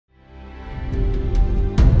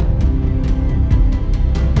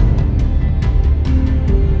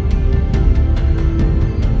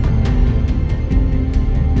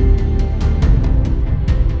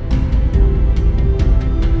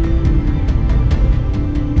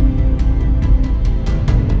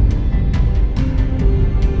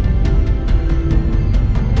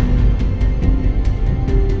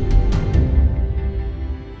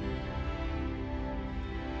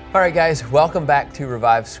right, guys, welcome back to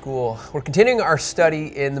Revive School. We're continuing our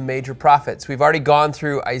study in the major prophets. We've already gone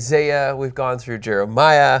through Isaiah, we've gone through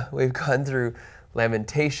Jeremiah, we've gone through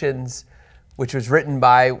Lamentations, which was written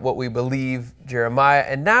by what we believe Jeremiah,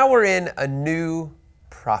 and now we're in a new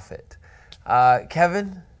prophet.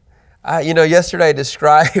 Kevin, yesterday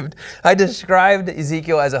I described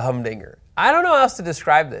Ezekiel as a humdinger. I don't know how else to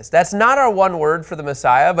describe this. That's not our one word for the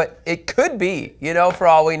Messiah, but it could be, for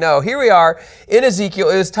all we know. Here we are in Ezekiel.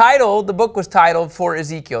 The book was titled For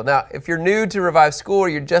Ezekiel. Now, if you're new to Revive School or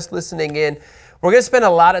you're just listening in, we're going to spend a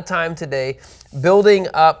lot of time today building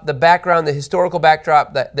up the background, the historical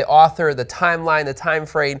backdrop, the author, the timeline, the time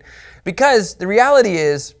frame, because the reality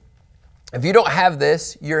is, if you don't have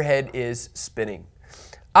this, your head is spinning.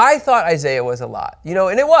 I thought Isaiah was a lot,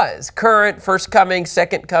 and it was. Current, first coming,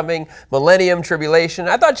 second coming, millennium, tribulation.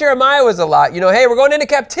 I thought Jeremiah was a lot. Hey, we're going into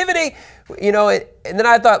captivity. And then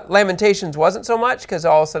I thought Lamentations wasn't so much because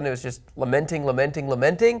all of a sudden it was just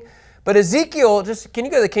lamenting. But Ezekiel, can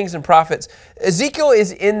you go to the Kings and Prophets? Ezekiel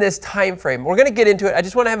is in this time frame. We're going to get into it. I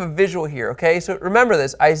just want to have a visual here, okay? So remember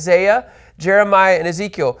this, Isaiah, Jeremiah, and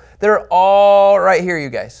Ezekiel, they're all right here, you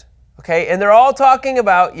guys. Okay, and they're all talking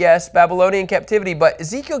about, yes, Babylonian captivity, but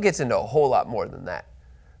Ezekiel gets into a whole lot more than that.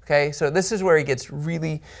 Okay, so this is where he gets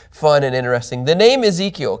really fun and interesting. The name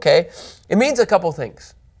Ezekiel, okay, it means a couple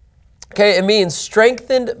things. Okay, it means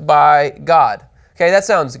strengthened by God. Okay, that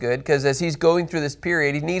sounds good because as he's going through this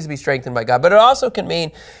period, he needs to be strengthened by God. But it also can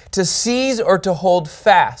mean to seize or to hold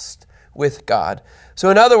fast with God. So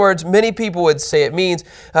in other words, many people would say it means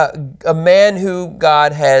a man who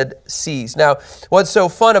God had seized. Now, what's so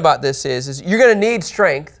fun about this is you're going to need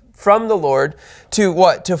strength from the Lord to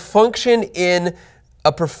what? To function in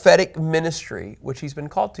a prophetic ministry, which he's been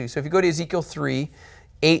called to. So if you go to Ezekiel 3,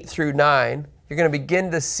 8 through 9, you're going to begin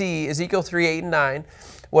to see Ezekiel 3, 8, and 9,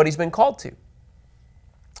 what he's been called to. It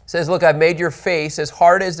says, look, I've made your face as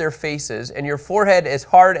hard as their faces and your forehead as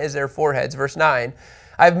hard as their foreheads. Verse 9.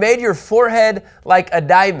 I've made your forehead like a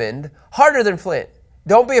diamond, harder than flint.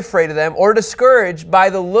 Don't be afraid of them or discouraged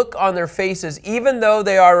by the look on their faces, even though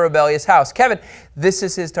they are a rebellious house. Kevin, this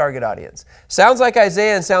is his target audience. Sounds like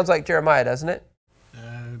Isaiah and sounds like Jeremiah, doesn't it?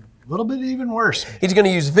 A little bit even worse. He's going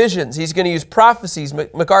to use visions. He's going to use prophecies.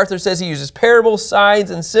 MacArthur says he uses parables,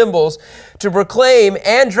 signs, and symbols to proclaim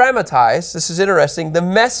and dramatize, this is interesting, the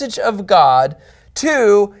message of God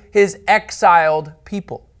to his exiled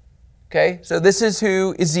people. Okay, so this is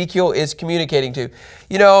who Ezekiel is communicating to.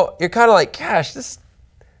 You're kind of like, gosh, this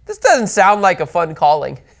doesn't sound like a fun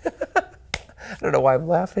calling. I don't know why I'm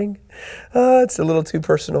laughing. It's a little too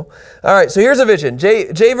personal. All right, so here's a vision.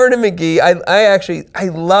 J. Vernon McGee, I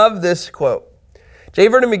love this quote. J.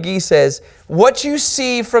 Vernon McGee says, what you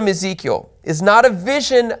see from Ezekiel is not a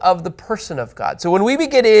vision of the person of God. So when we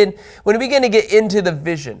begin to get into the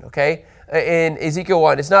vision, okay, in Ezekiel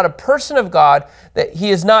 1, it's not a person of God that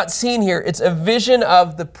he is not seen here. It's a vision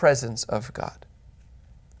of the presence of God.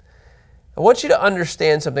 I want you to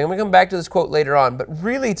understand something. I'm going to come back to this quote later on, but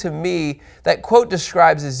really to me, that quote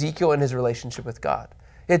describes Ezekiel and his relationship with God.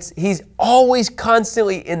 He's always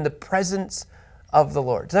constantly in the presence of the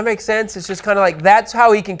Lord. Does that make sense? It's just kind of like that's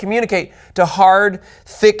how he can communicate to hard,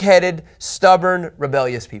 thick-headed, stubborn,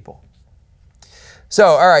 rebellious people. So,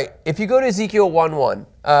 all right, if you go to Ezekiel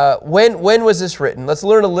 1:1, when was this written? Let's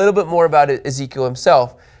learn a little bit more about Ezekiel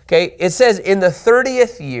himself. Okay, it says in the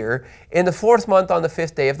 30th year, in the 4th month, on the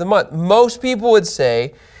 5th day of the month. Most people would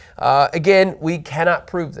say, again, we cannot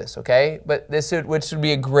prove this, okay? But which would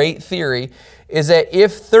be a great theory, is that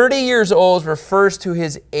if 30 years old refers to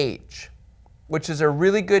his age, which is a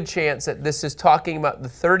really good chance that this is talking about the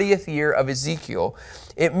 30th year of Ezekiel,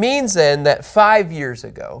 it means then that 5 years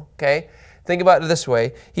ago, okay? Think about it this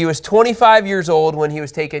way. He was 25 years old when he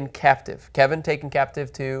was taken captive. Kevin, taken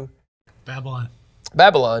captive to? Babylon.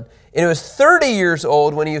 And he was 30 years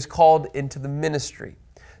old when he was called into the ministry.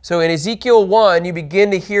 So in Ezekiel 1, you begin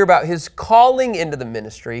to hear about his calling into the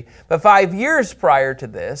ministry. But 5 years prior to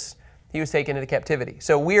this, he was taken into captivity.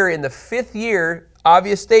 So we are in the 5th year,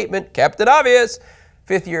 obvious statement, kept it obvious,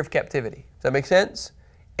 5th year of captivity. Does that make sense?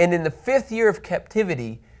 And in the 5th year of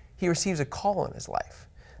captivity, he receives a call on his life.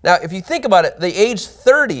 Now, if you think about it, the age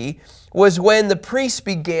 30 was when the priests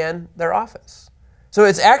began their office. So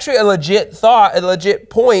it's actually a legit thought, a legit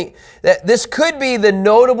point that this could be the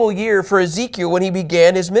notable year for Ezekiel when he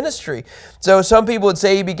began his ministry. So some people would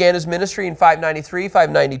say he began his ministry in 593,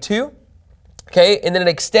 592, okay, and then it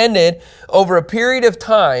extended over a period of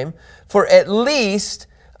time for at least,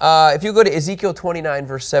 if you go to Ezekiel 29,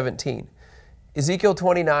 verse 17, Ezekiel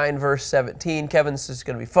 29, verse 17. Kevin, this is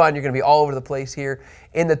going to be fun. You're going to be all over the place here.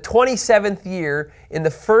 In the 27th year, in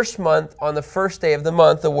the first month, on the first day of the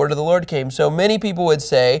month, the word of the Lord came. So many people would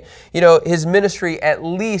say, his ministry at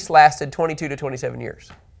least lasted 22 to 27 years.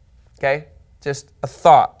 Okay? Just a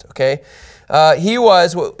thought, okay?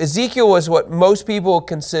 Ezekiel was what most people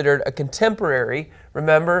considered a contemporary,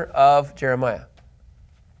 remember, of Jeremiah.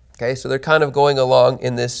 Okay, so they're kind of going along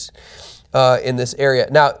in this area.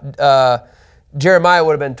 Now, Jeremiah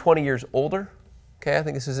would have been 20 years older. Okay, I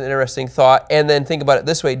think this is an interesting thought. And then think about it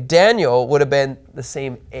this way. Daniel would have been the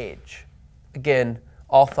same age. Again,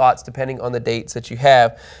 all thoughts depending on the dates that you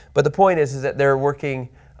have. But the point is that they're working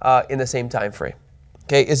in the same time frame.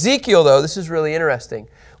 Okay, Ezekiel, though, this is really interesting.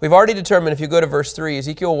 We've already determined, if you go to verse 3,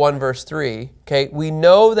 Ezekiel 1, verse 3, okay, we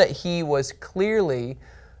know that he was clearly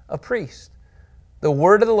a priest. The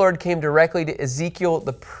word of the Lord came directly to Ezekiel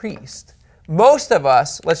the priest. Most of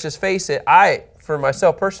us, let's just face it, for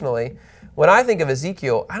myself personally, when I think of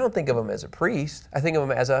Ezekiel, I don't think of him as a priest. I think of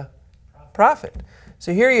him as a prophet.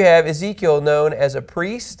 So here you have Ezekiel known as a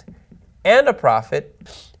priest and a prophet.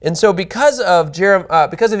 And so because of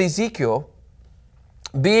Ezekiel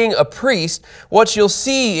being a priest, what you'll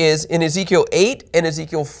see is in Ezekiel 8 and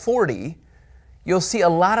Ezekiel 40, you'll see a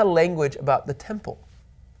lot of language about the temple.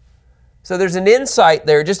 So there's an insight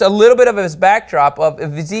there, just a little bit of his backdrop of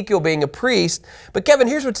Ezekiel being a priest. But Kevin,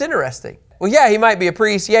 here's what's interesting. Well, yeah, he might be a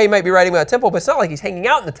priest. Yeah, he might be writing about a temple, but it's not like he's hanging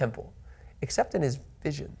out in the temple, except in his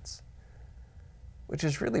visions, which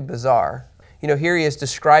is really bizarre. Here he is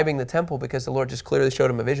describing the temple because the Lord just clearly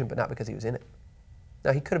showed him a vision, but not because he was in it.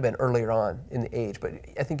 Now, he could have been earlier on in the age, but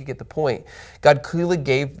I think you get the point. God clearly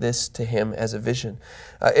gave this to him as a vision.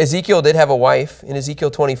 Ezekiel did have a wife in Ezekiel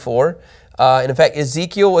 24. And in fact,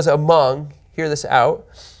 Ezekiel was hear this out,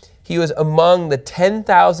 he was among the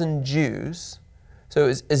 10,000 Jews. So it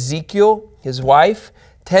was Ezekiel, his wife,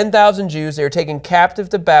 10,000 Jews. They were taken captive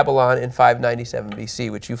to Babylon in 597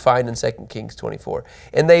 BC, which you find in 2 Kings 24.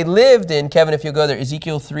 And they lived in, Kevin, if you'll go there,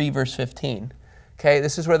 Ezekiel 3, verse 15. Okay,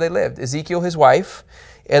 this is where they lived. Ezekiel, his wife,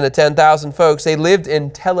 and the 10,000 folks, they lived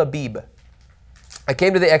in Tel Abib. I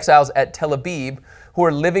came to the exiles at Tel Abib who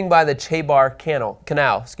are living by the Chebar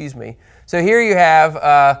Canal. So here you have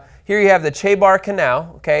the Chebar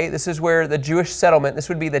Canal. Okay, this is where the Jewish settlement. This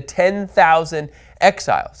would be the 10,000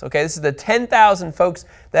 exiles. Okay, this is the 10,000 folks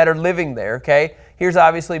that are living there. Okay, here's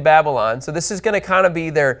obviously Babylon. So this is going to kind of be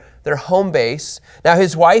their home base. Now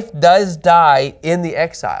his wife does die in the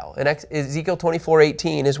exile. In Ezekiel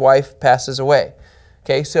 24:18, his wife passes away.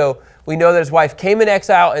 Okay, so we know that his wife came in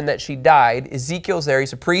exile and that she died. Ezekiel's there.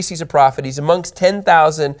 He's a priest. He's a prophet. He's amongst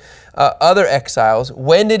 10,000 other exiles.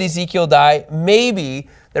 When did Ezekiel die? Maybe,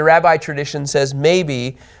 the rabbi tradition says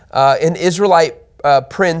maybe, an Israelite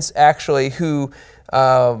prince actually who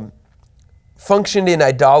functioned in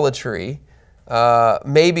idolatry,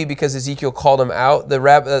 maybe because Ezekiel called him out.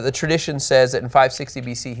 The tradition says that in 560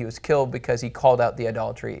 BC he was killed because he called out the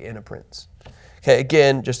idolatry in a prince. Okay,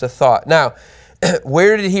 again, just a thought. Now,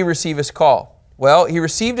 where did he receive his call? Well, he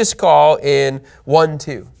received his call in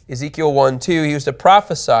 1:2. Ezekiel 1:2, he was to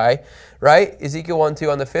prophesy, right? Ezekiel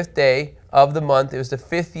 1:2, on the 5th day of the month, it was the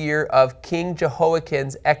 5th year of King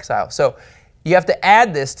Jehoiakim's exile. So you have to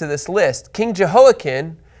add this to this list. King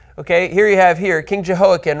Jehoiakim, okay, here you have King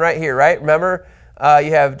Jehoiakim right here, right? Remember,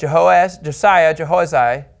 you have Josiah,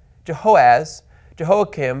 Jehoaz,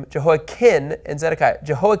 Jehoiakim, Jehoiakim, and Zedekiah.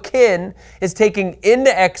 Jehoiakim is taken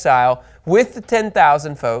into exile with the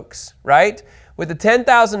 10,000 folks, right? With the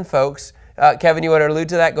 10,000 folks. Kevin, you want to allude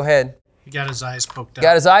to that? Go ahead. He got his eyes poked out.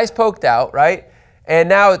 Got his eyes poked out, right? And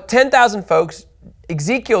now 10,000 folks,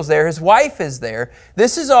 Ezekiel's there, his wife is there.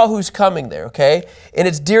 This is all who's coming there, okay? And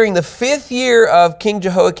it's during the 5th year of King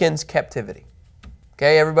Jehoiakim's captivity.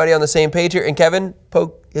 Okay, everybody on the same page here? And Kevin,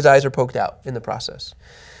 his eyes are poked out in the process.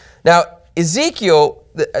 Now, Ezekiel,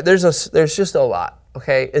 there's just a lot.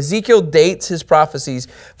 Okay, Ezekiel dates his prophecies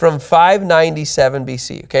from 597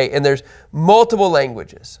 BC, okay, and there's multiple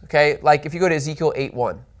languages, okay, like if you go to Ezekiel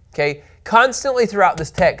 8:1, okay, constantly throughout this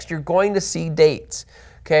text, you're going to see dates,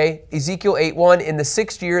 okay, Ezekiel 8:1, in the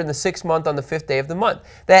 6th year, in the 6th month, on the 5th day of the month.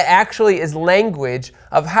 That actually is language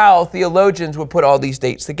of how theologians would put all these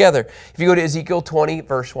dates together. If you go to Ezekiel 20,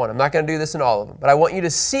 verse 1, I'm not going to do this in all of them, but I want you to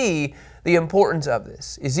see the importance of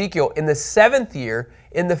this. Ezekiel, in the 7th year,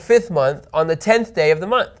 in the 5th month, on the 10th day of the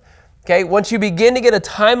month. Okay, once you begin to get a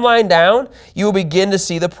timeline down, you will begin to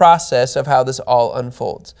see the process of how this all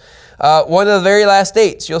unfolds. One of the very last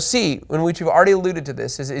dates you'll see, in which you've already alluded to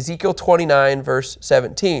this, is Ezekiel 29, verse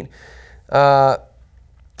 17.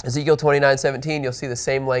 Ezekiel 29:17, you'll see the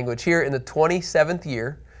same language here. In the 27th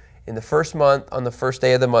year, in the first month on the first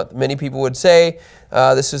day of the month. Many people would say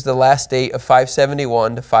this is the last date of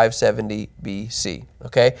 571 to 570 BC.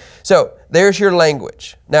 Okay, so there's your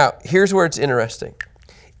language. Now, here's where it's interesting.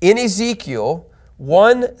 In Ezekiel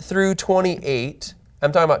 1 through 28,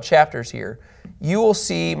 I'm talking about chapters here, you will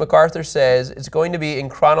see, MacArthur says, it's going to be in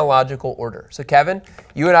chronological order. So Kevin,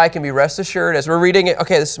 you and I can be rest assured as we're reading it,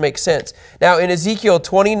 okay, this makes sense. Now in Ezekiel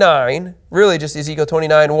 29, really just Ezekiel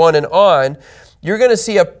 29, 1 and on, you're going to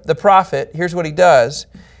see the prophet, here's what he does.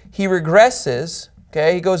 He regresses,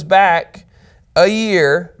 okay, he goes back a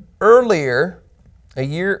year earlier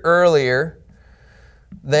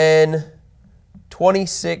than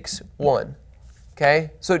 26:1.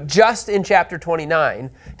 Okay, so just in chapter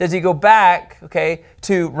 29, does he go back, okay,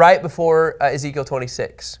 to right before Ezekiel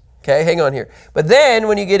 26? Okay, hang on here. But then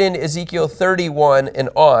when you get into Ezekiel 31 and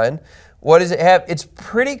on, what does it have? It's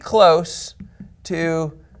pretty close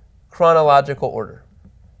to chronological order.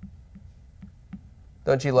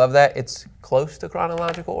 Don't you love that? It's close to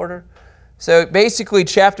chronological order. So basically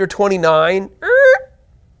chapter 29,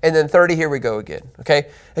 and then 30, here we go again, okay?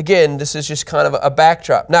 Again, this is just kind of a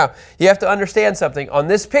backdrop. Now, you have to understand something. On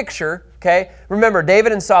this picture, okay, remember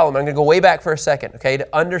David and Solomon, I'm going to go way back for a second, okay, to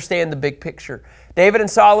understand the big picture. David and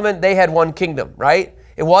Solomon, they had one kingdom, right?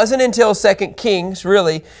 It wasn't until 2 Kings,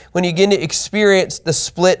 really, when you begin to experience the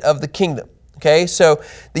split of the kingdom, okay? So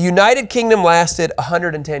the United Kingdom lasted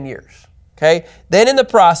 110 years, okay? Then in the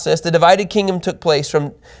process, the divided kingdom took place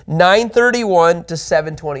from 931 to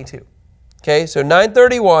 722. Okay, so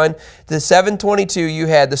 931 to 722, you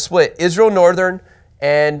had the split, Israel northern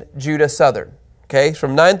and Judah southern. Okay,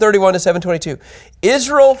 from 931 to 722.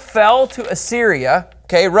 Israel fell to Assyria,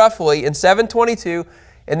 okay, roughly in 722,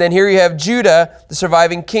 and then here you have Judah, the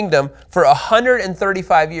surviving kingdom, for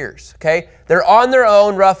 135 years. Okay, they're on their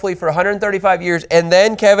own roughly for 135 years, and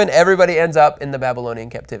then, Kevin, everybody ends up in the Babylonian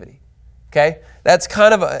captivity. Okay, that's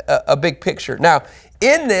kind of a big picture. Now,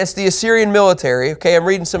 in this, the Assyrian military, okay, I'm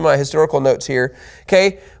reading some of my historical notes here,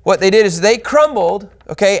 okay, what they did is they crumbled,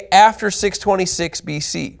 okay, after 626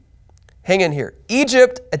 BC. Hang in here.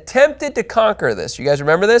 Egypt attempted to conquer this. You guys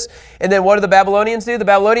remember this? And then what do the Babylonians do? The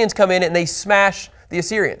Babylonians come in and they smash the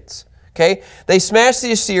Assyrians, okay? They smash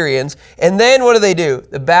the Assyrians, and then what do?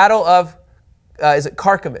 The Battle of, is it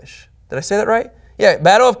Carchemish? Did I say that right? Yeah,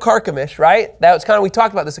 Battle of Carchemish, right? That was kind of, we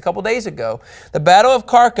talked about this a couple days ago. The Battle of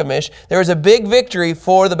Carchemish, there was a big victory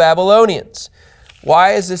for the Babylonians.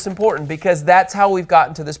 Why is this important? Because that's how we've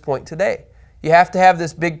gotten to this point today. You have to have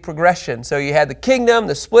this big progression. So you had the kingdom,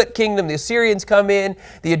 the split kingdom, the Assyrians come in,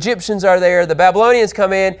 the Egyptians are there, the Babylonians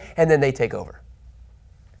come in, and then they take over.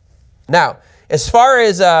 Now, as far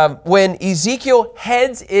as when Ezekiel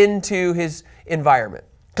heads into his environment,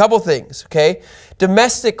 couple things, okay?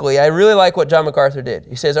 Domestically, I really like what John MacArthur did.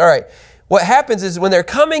 He says, all right, what happens is when they're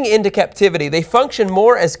coming into captivity, they function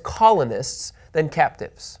more as colonists than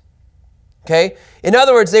captives, okay? In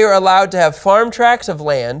other words, they are allowed to have farm tracts of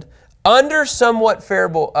land under somewhat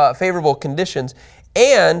favorable conditions.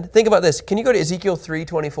 And think about this. Can you go to Ezekiel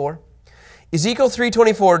 3:24? Ezekiel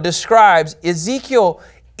 3:24 describes Ezekiel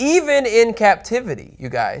even in captivity, you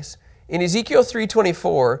guys. In Ezekiel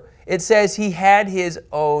 3:24, it says he had his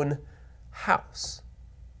own house.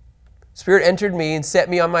 Spirit entered me and set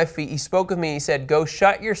me on my feet. He spoke with me. He said, go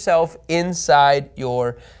shut yourself inside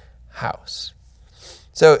your house.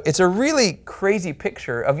 So it's a really crazy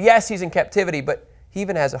picture of, yes, he's in captivity, but he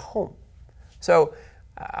even has a home. So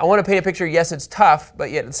I want to paint a picture, yes, it's tough,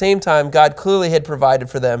 but yet at the same time, God clearly had provided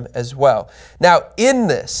for them as well. Now, in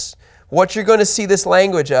this, what you're going to see this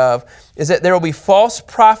language of is that there will be false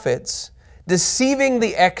prophets deceiving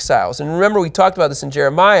the exiles. And remember, we talked about this in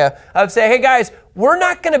Jeremiah. I would say, hey guys, we're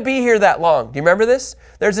not going to be here that long. Do you remember this?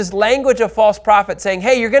 There's this language of false prophets saying,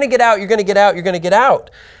 hey, you're going to get out, you're going to get out, you're going to get out.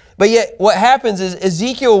 But yet what happens is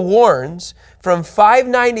Ezekiel warns from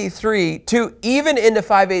 593 to even into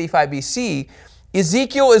 585 BC,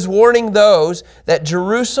 Ezekiel is warning those that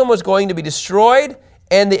Jerusalem was going to be destroyed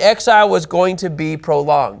and the exile was going to be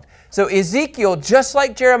prolonged. So Ezekiel, just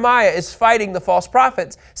like Jeremiah, is fighting the false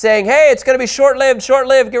prophets, saying, hey, it's going to be short-lived,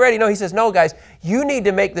 get ready. No, he says, no, guys, you need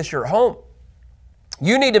to make this your home.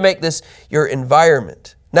 You need to make this your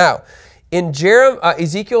environment. Now, in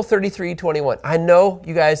Ezekiel 33:21, I know,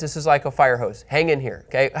 you guys, this is like a fire hose. Hang in here,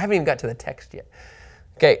 okay? I haven't even got to the text yet.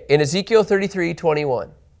 Okay, in Ezekiel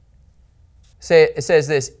 33:21, it says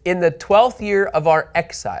this, in the 12th year of our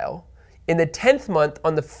exile, in the 10th month,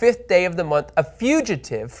 on the 5th day of the month, a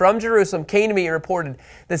fugitive from Jerusalem came to me and reported,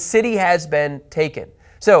 the city has been taken.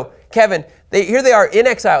 So, Kevin, here they are in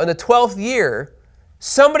exile in the 12th year.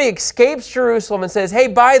 Somebody escapes Jerusalem and says, hey,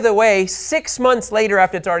 by the way, 6 months later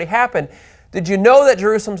after it's already happened, Did you know that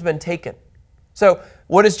Jerusalem's been taken? So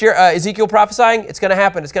what is Ezekiel prophesying? It's going to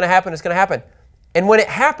happen, it's going to happen, it's going to happen. And when it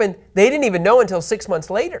happened, they didn't even know until 6 months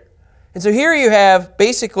later. And so here you have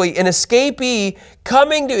basically an escapee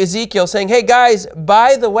coming to Ezekiel saying, hey guys,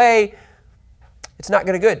 by the way, it's not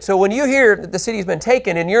going to good. So when you hear that the city's been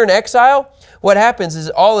taken and you're in exile, what happens is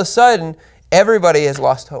all of a sudden, everybody has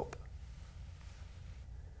lost hope.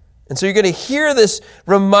 And so you're going to hear this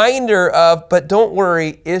reminder of, but don't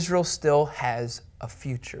worry, Israel still has a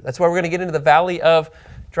future. That's why we're going to get into the valley of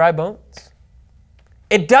dry bones.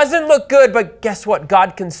 It doesn't look good, but guess what?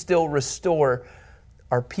 God can still restore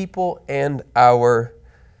our people and our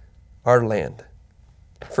land.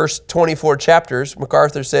 First 24 chapters,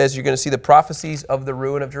 MacArthur says you're going to see the prophecies of the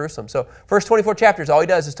ruin of Jerusalem. So first 24 chapters, all he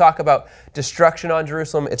does is talk about destruction on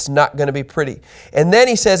Jerusalem. It's not going to be pretty. And then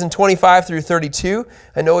he says in 25 through 32,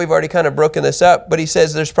 I know we've already kind of broken this up, but he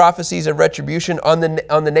says there's prophecies of retribution on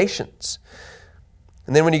the nations.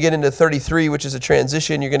 And then when you get into 33, which is a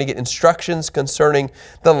transition, you're going to get instructions concerning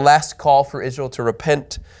the last call for Israel to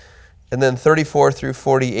repent. And then 34 through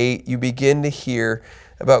 48, you begin to hear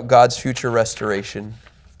about God's future restoration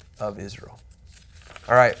of Israel.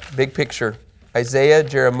 All right, big picture. Isaiah,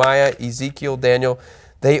 Jeremiah, Ezekiel, Daniel,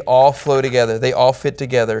 they all flow together. They all fit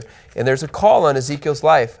together. And there's a call on Ezekiel's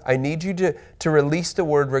life. I need you to release the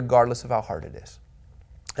word regardless of how hard it is.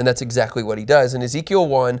 And that's exactly what he does. In Ezekiel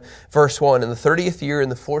 1, verse 1, in the 30th year, in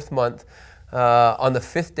the 4th month, on the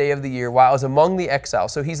 5th day of the year, while I was among the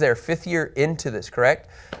exiles, so he's there 5th year into this, correct?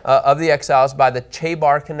 Of the exiles by the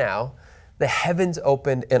Chebar Canal, the heavens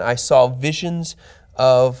opened and I saw visions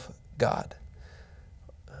of God.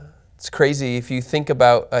 It's crazy if you think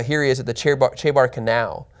about, here he is at the Chebar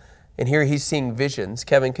Canal, and here he's seeing visions.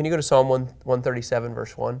 Kevin, can you go to Psalm 137,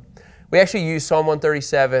 verse 1? We actually use Psalm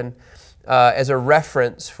 137 as a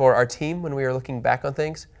reference for our team when we were looking back on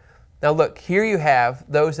things. Now look, here you have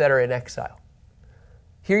those that are in exile.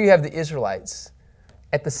 Here you have the Israelites.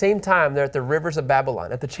 At the same time, they're at the rivers of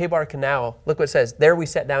Babylon, at the Chebar Canal. Look what it says. There we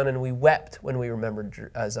sat down and we wept when we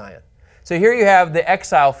remembered Zion. So here you have the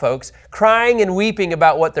exile folks crying and weeping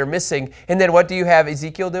about what they're missing. And then what do you have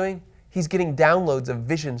Ezekiel doing? He's getting downloads of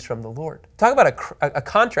visions from the Lord. Talk about a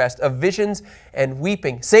contrast of visions and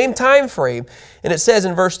weeping. Same time frame. And it says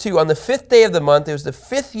in verse 2, on the 5th day of the month, it was the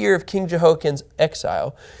 5th year of King Jehoiakim's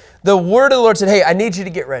exile, the word of the Lord said, hey, I need you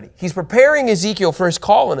to get ready. He's preparing Ezekiel for his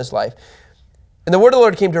call in his life. And the word of the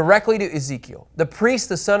Lord came directly to Ezekiel, the priest,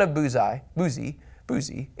 the son of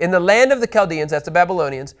Buzi, in the land of the Chaldeans, that's the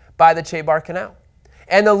Babylonians, by the Chebar Canal.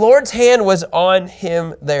 And the Lord's hand was on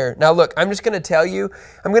him there. Now look, I'm just going to tell you,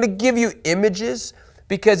 I'm going to give you images,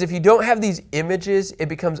 because if you don't have these images, it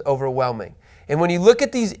becomes overwhelming. And when you look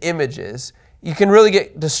at these images, you can really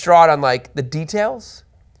get distraught on like the details.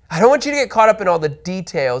 I don't want you to get caught up in all the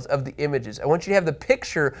details of the images. I want you to have the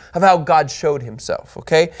picture of how God showed himself,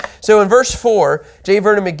 okay? So in verse 4, J.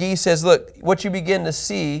 Vernon McGee says, look, what you begin to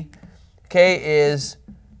see, okay, is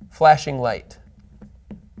flashing light.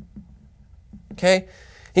 Okay?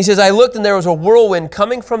 He says, I looked and there was a whirlwind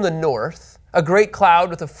coming from the north, a great cloud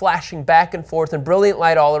with a flashing back and forth and brilliant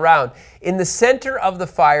light all around. In the center of the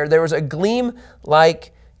fire, there was a gleam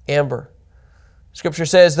like amber. Scripture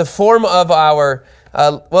says the form of our,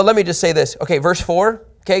 well, let me just say this. Okay, verse 4.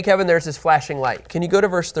 Okay, Kevin, there's this flashing light. Can you go to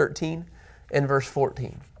verse 13 and verse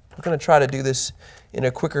 14? We're going to try to do this in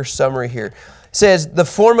a quicker summary here. It says, the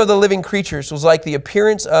form of the living creatures was like the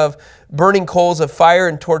appearance of burning coals of fire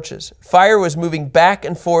and torches. Fire was moving back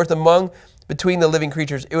and forth between the living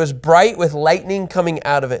creatures. It was bright with lightning coming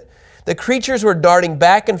out of it. The creatures were darting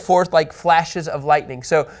back and forth like flashes of lightning.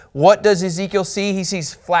 So what does Ezekiel see? He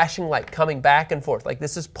sees flashing light coming back and forth. Like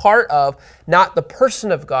this is part of not the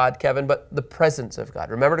person of God, Kevin, but the presence of God.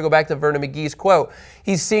 Remember to go back to Vernon McGee's quote.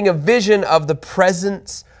 He's seeing a vision of the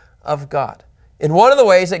presence of God. And one of the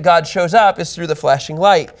ways that God shows up is through the flashing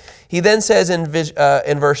light. He then says in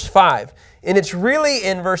verse 5, and it's really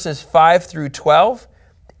in verses 5 through 12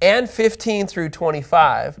 and 15 through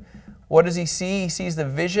 25, what does he see? He sees the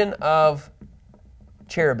vision of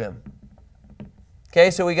cherubim.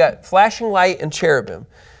 Okay, so we got flashing light and cherubim.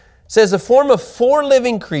 It says the form of 4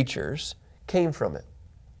 living creatures came from it.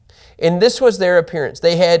 And this was their appearance.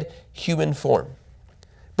 They had human form.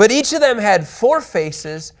 But each of them had 4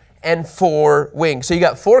 faces and 4 wings. So you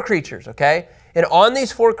got 4 creatures, okay? And on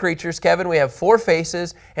these 4 creatures, Kevin, we have 4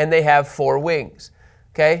 faces and they have 4 wings.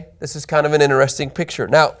 Okay, this is kind of an interesting picture.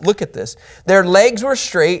 Now, look at this. Their legs were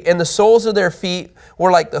straight, and the soles of their feet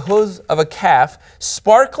were like the hooves of a calf,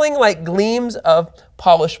 sparkling like gleams of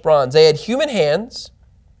polished bronze. They had human hands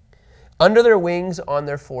under their wings on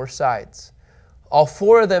their 4 sides. All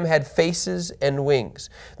four of them had faces and wings.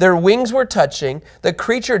 Their wings were touching. The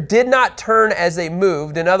creature did not turn as they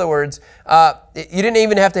moved. In other words, you didn't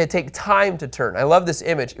even have to take time to turn. I love this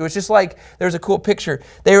image. It was just like, there's a cool picture.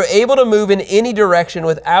 They were able to move in any direction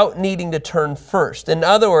without needing to turn first. In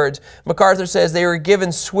other words, MacArthur says they were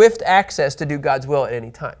given swift access to do God's will at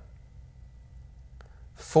any time.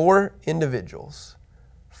 4 individuals,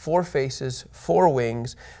 4 faces, 4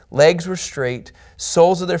 wings, legs were straight,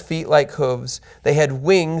 soles of their feet like hooves. They had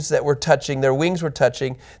wings that were touching, their wings were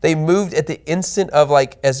touching. They moved at the instant of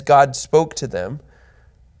as God spoke to them.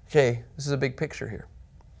 Okay, this is a big picture here.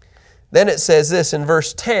 Then it says this in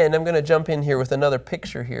verse 10, I'm going to jump in here with another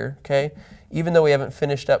picture here, okay? Even though we haven't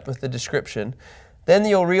finished up with the description. Then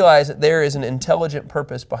you'll realize that there is an intelligent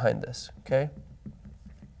purpose behind this, okay?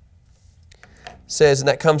 Says, and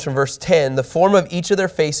that comes from verse 10, the form of each of their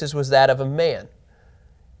faces was that of a man.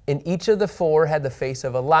 And each of the 4 had the face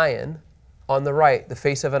of a lion on the right, the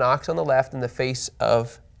face of an ox on the left, and the face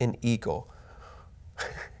of an eagle.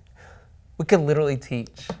 We could literally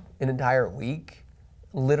teach an entire week,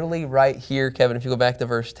 literally right here, Kevin, if you go back to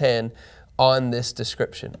verse 10, on this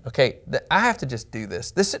description. Okay, I have to just do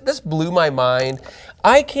this. This blew my mind.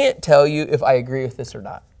 I can't tell you if I agree with this or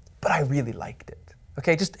not, but I really liked it.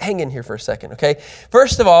 Okay, just hang in here for a second, okay?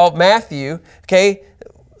 First of all, Matthew, okay,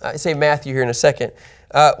 I say Matthew here in a second.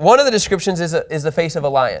 One of the descriptions is the face of a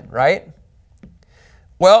lion, right?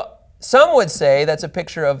 Well, some would say that's a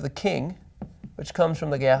picture of the king, which comes from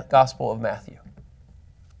the Gospel of Matthew.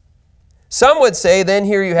 Some would say then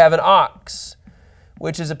here you have an ox,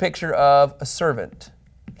 which is a picture of a servant,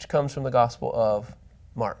 which comes from the Gospel of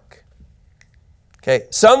Mark. Okay,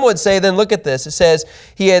 some would say then look at this. It says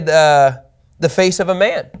he had the face of a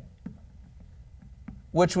man,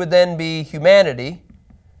 which would then be humanity,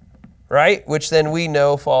 right? Which then we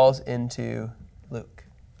know falls into Luke.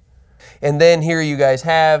 And then here you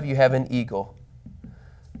have an eagle,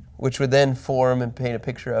 which would then form and paint a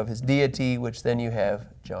picture of his deity, which then you have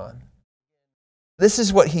John. This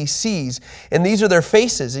is what he sees, and these are their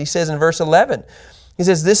faces. He says in verse 11, he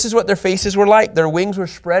says, this is what their faces were like. Their wings were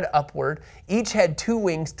spread upward. Each had 2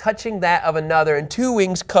 wings touching that of another and 2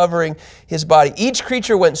 wings covering his body. Each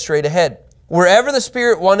creature went straight ahead. Wherever the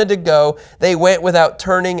Spirit wanted to go, they went without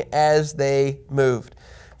turning as they moved.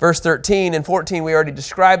 Verse 13 and 14, we already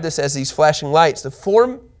described this as these flashing lights. The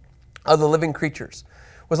form of the living creatures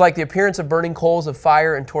was like the appearance of burning coals of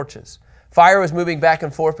fire and torches. Fire was moving back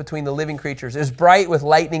and forth between the living creatures. It was bright with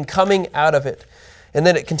lightning coming out of it. And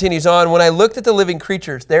then it continues on. When I looked at the living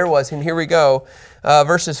creatures, there was, and here we go,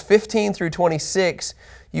 verses 15 through 26,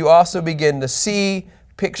 you also begin to see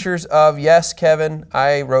pictures of, yes, Kevin,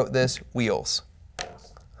 I wrote this, wheels.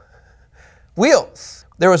 Wheels.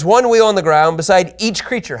 There was 1 wheel on the ground beside each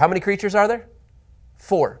creature. How many creatures are there?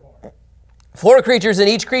 4. 4 creatures, and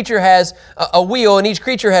each creature has a wheel, and each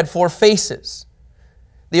creature had 4 faces.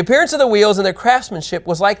 The appearance of the wheels and their craftsmanship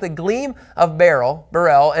was like the gleam of beryl,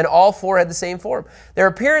 and all 4 had the same form. Their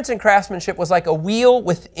appearance and craftsmanship was like a wheel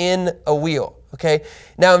within a wheel. Okay.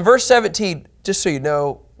 Now in verse 17, just so you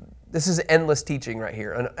know, this is endless teaching right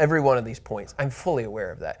here on every one of these points. I'm fully aware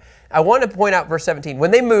of that. I want to point out verse 17.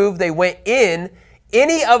 When they moved, they went in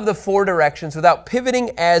any of the 4 directions without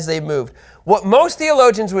pivoting as they moved. What most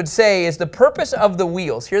theologians would say is the purpose of the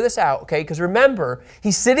wheels. Hear this out, okay? Because remember,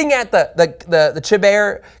 he's sitting at the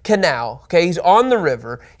Chebar Canal, okay? He's on the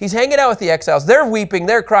river. He's hanging out with the exiles. They're weeping,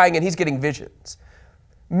 they're crying, and he's getting visions.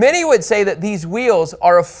 Many would say that these wheels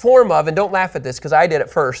are a form of, and don't laugh at this because I did it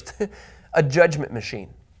first, a judgment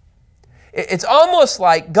machine. It's almost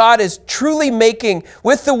like God is truly making,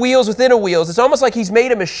 with the wheels within a wheels, it's almost like he's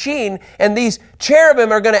made a machine and these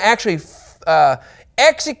cherubim are going to actually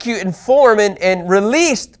execute and form and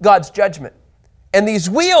release God's judgment. And these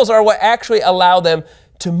wheels are what actually allow them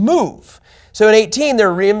to move. So in 18,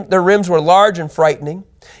 their rims were large and frightening.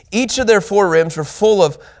 Each of their 4 rims were full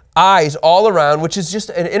of eyes all around, which is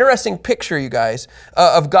just an interesting picture, you guys,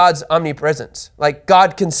 of God's omnipresence. Like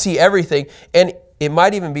God can see everything, and it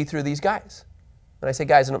might even be through these guys. When I say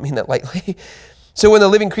guys, I don't mean that lightly. So when the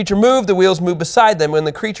living creature moved, the wheels moved beside them. When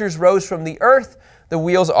the creatures rose from the earth, the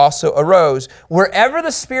wheels also arose. Wherever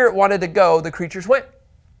the Spirit wanted to go, the creatures went.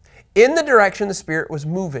 In the direction the Spirit was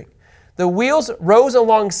moving. The wheels rose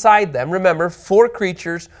alongside them. Remember, 4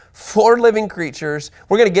 creatures, 4 living creatures.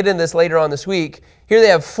 We're going to get into this later on this week. Here they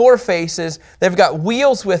have 4 faces. They've got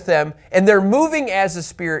wheels with them, and they're moving as the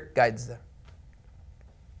Spirit guides them.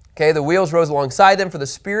 Okay, the wheels rose alongside them, for the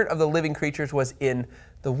spirit of the living creatures was in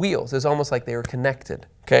the wheels. It's almost like they were connected.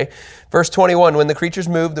 Okay, verse 21, when the creatures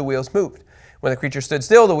moved, the wheels moved. When the creatures stood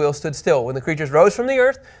still, the wheels stood still. When the creatures rose from the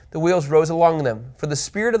earth, the wheels rose along them. For the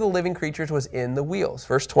spirit of the living creatures was in the wheels.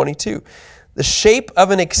 Verse 22. The shape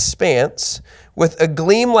of an expanse with a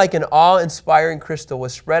gleam like an awe-inspiring crystal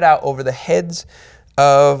was spread out over the heads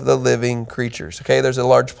of the living creatures. Okay, there's a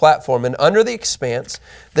large platform, and under the expanse,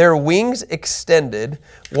 their wings extended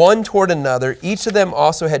one toward another. Each of them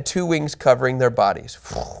also had 2 wings covering their bodies.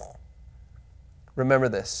 Remember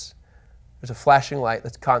this. There's a flashing light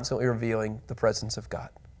that's constantly revealing the presence of God.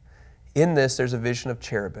 In this, there's a vision of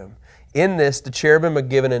cherubim. In this, the cherubim are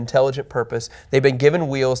given an intelligent purpose. They've been given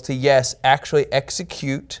wheels to, yes, actually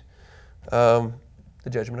execute the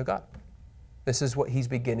judgment of God. This is what he's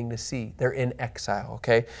beginning to see. They're in exile,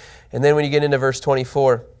 okay? And then when you get into verse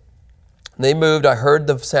 24, they moved, I heard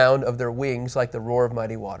the sound of their wings like the roar of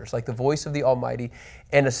mighty waters, like the voice of the Almighty,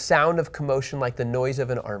 and a sound of commotion like the noise of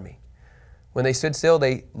an army. When they stood still,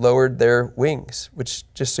 they lowered their wings, which,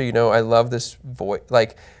 just so you know, I love this voice.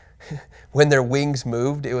 Like, when their wings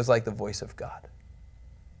moved, it was like the voice of God.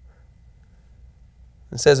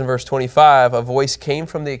 It says in verse 25, a voice came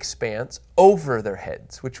from the expanse over their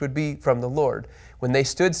heads, which would be from the Lord. When they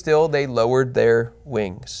stood still, they lowered their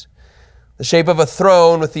wings. The shape of a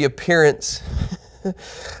throne with the appearance...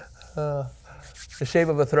 the shape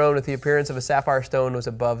of a throne with the appearance of a sapphire stone was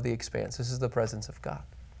above the expanse. This is the presence of God.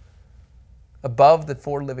 Above the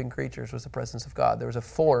 4 living creatures was the presence of God. There was a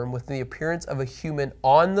form with the appearance of a human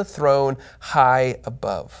on the throne high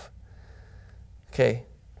above. Okay,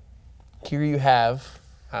 here you have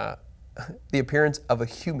the appearance of a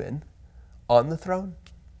human on the throne.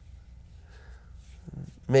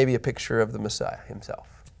 Maybe a picture of the Messiah himself.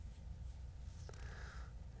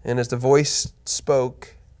 And as the voice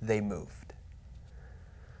spoke, they moved.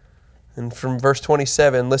 And from verse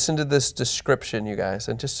 27, listen to this description, you guys.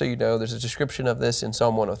 And just so you know, there's a description of this in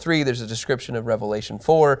Psalm 103. There's a description of Revelation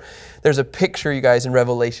 4. There's a picture, you guys, in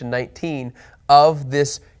Revelation 19 of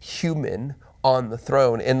this human on the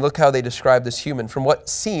throne. And look how they describe this human. From what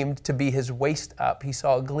seemed to be his waist up, he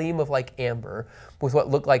saw a gleam of like amber with what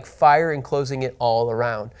looked like fire enclosing it all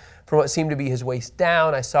around. From what seemed to be his waist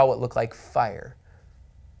down, I saw what looked like fire.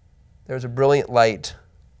 There was a brilliant light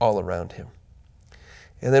all around him.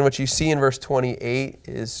 And then what you see in verse 28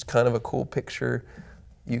 is kind of a cool picture.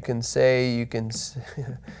 The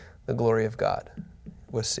glory of God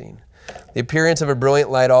was seen. The appearance of a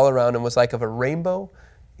brilliant light all around him was like of a rainbow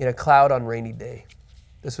in a cloud on rainy day.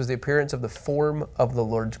 This was the appearance of the form of the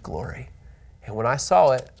Lord's glory. And when I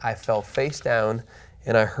saw it, I fell face down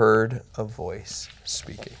and I heard a voice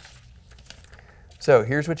speaking. So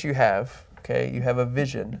here's what you have, okay? You have a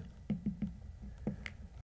vision.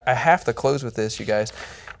 I have to close with this, you guys.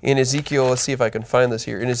 In Ezekiel, let's see if I can find this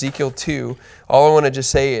here. In Ezekiel 2, all I want to just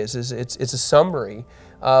say is it's a summary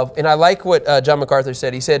of, and I like what John MacArthur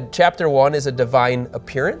said. He said chapter 1 is a divine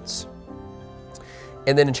appearance,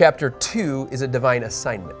 and then in chapter 2 is a divine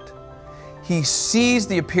assignment. He sees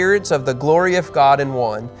the appearance of the glory of God in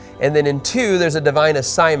 1, and then in 2 there's a divine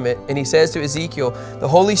assignment, and he says to Ezekiel, the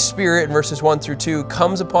Holy Spirit in verses 1 through 2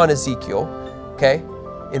 comes upon Ezekiel, okay,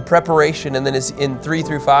 in preparation, and then in 3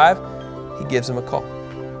 through 5, he gives him a call.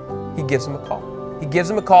 He gives him a call. He gives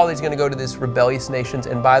him a call that he's going to go to these rebellious nations,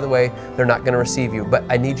 and by the way, they're not going to receive you, but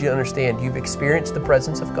I need you to understand, you've experienced the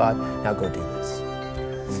presence of God, now go do this.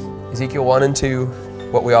 Ezekiel 1 and 2,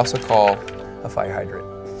 what we also call a fire hydrant.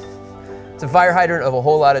 It's a fire hydrant of a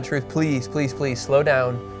whole lot of truth. Please, please, please slow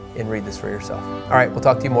down and read this for yourself. All right, we'll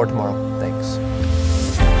talk to you more tomorrow. Thanks.